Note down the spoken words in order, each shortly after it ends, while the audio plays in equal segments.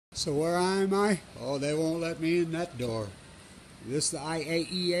So where am I? Oh, they won't let me in that door. This the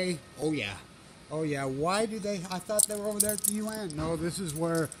IAEA? Oh yeah. Oh yeah. Why do they? I thought they were over there at the UN. No, this is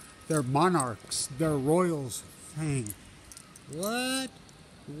where their monarchs, their royals hang. What?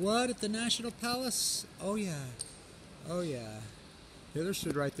 What at the National Palace? Oh yeah. Oh yeah. Hitler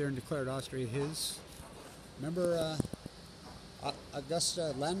stood right there and declared Austria his. Remember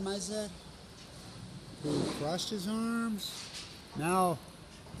Augusta Landmeise, who crossed his arms? Now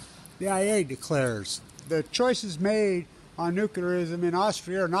the IA declares the choices made on nuclearism in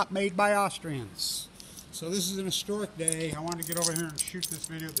Austria are not made by Austrians. So this is an historic day. I wanted to get over here and shoot this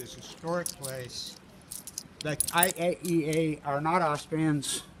video of this historic place. The IAEA are not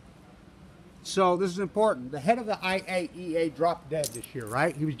Austrians. So this is important. The head of the IAEA dropped dead this year,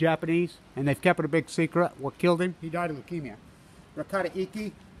 right? He was Japanese, and they've kept it a big secret. What killed him? He died of leukemia.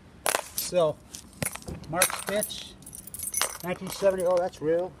 I.A.E.A. So, Mark Spitz, 1970. Oh, that's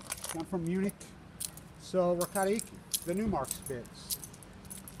real. I'm from Munich. So, I.A.E.A, the new Mark Spitz.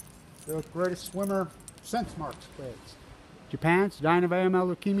 The greatest swimmer since Mark Spitz. Japan's dying of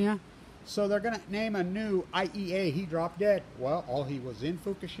AML leukemia. So they're going to name a new IAEA. He dropped dead. Well, he was in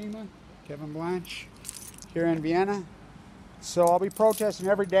Fukushima. Kevin Blanch here in Vienna. So I'll be protesting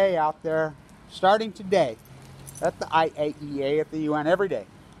every day out there, starting today, at the IAEA at the UN every day.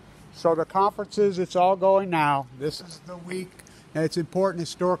 So the conferences, it's all going now. This is the week, and it's important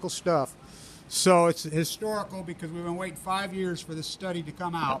historical stuff. So it's historical because we've been waiting 5 years for this study to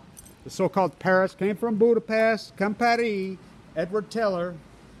come out. The so-called Paris came from Budapest, come Paris, Edward Teller,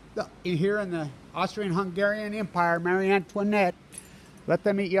 here in the Austrian-Hungarian Empire, Marie Antoinette. Let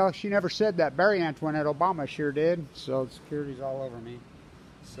them eat yellow. She never said that. Barry Antoinette Obama sure did. So the security's all over me.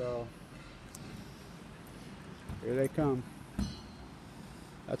 So here they come.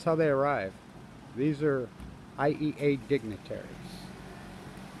 That's how they arrive. These are IAEA dignitaries.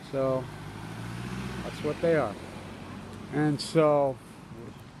 So that's what they are. And so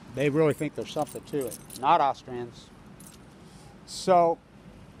they really think there's something to it. Not Austrians. So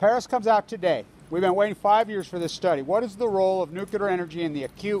Paris comes out today. We've been waiting 5 years for this study. What is the role of nuclear energy in the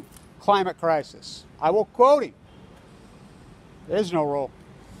acute climate crisis? I will quote him. There is no role.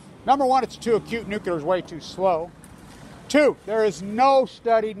 Number one, it's too acute. Nuclear is way too slow. Two, there is no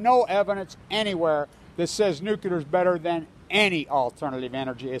study, no evidence anywhere that says nuclear is better than any alternative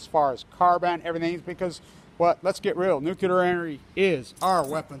energy as far as carbon, everything, because what? Let's get real. Nuclear energy is our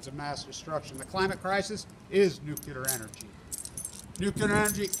weapons of mass destruction. The climate crisis is nuclear energy. Nuclear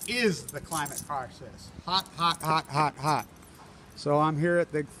energy is the climate crisis. Hot, hot, hot, hot, hot. So I'm here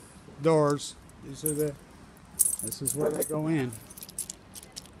at the doors. This is where they go in.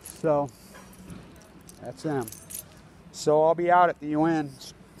 So that's them. So I'll be out at the UN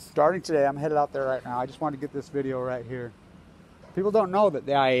starting today. I'm headed out there right now. I just wanted to get this video right here. People don't know that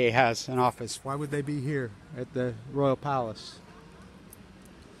the IAEA has an office. Why would they be here at the Royal Palace?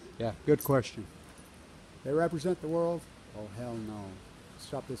 Yeah, good question. They represent the world? Oh, hell no.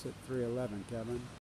 Stop this at 311, Kevin.